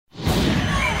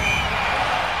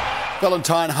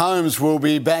Valentine Holmes will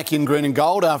be back in green and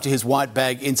gold after his white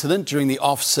bag incident during the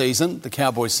off-season. The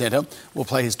Cowboys centre will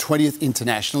play his 20th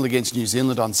international against New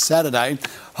Zealand on Saturday.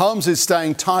 Holmes is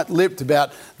staying tight-lipped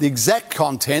about the exact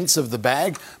contents of the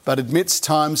bag, but admits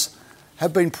times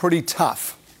have been pretty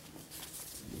tough.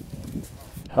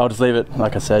 I'll just leave it,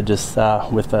 like I said, just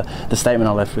with the statement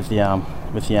I left with the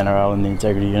NRL and the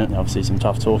integrity unit. Obviously some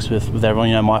tough talks with everyone,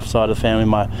 you know, my side of the family,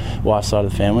 my wife's side of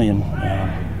the family,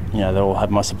 and you know, they all have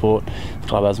my support. The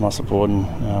club has my support,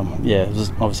 and yeah, it was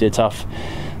obviously a tough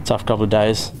couple of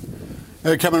days.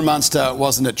 Cameron Munster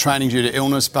wasn't at training due to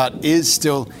illness, but is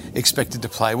still expected to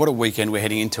play. What a weekend we're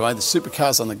heading into, eh? The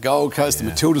Supercars on the Gold Coast, the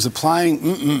Matildas are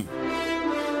playing.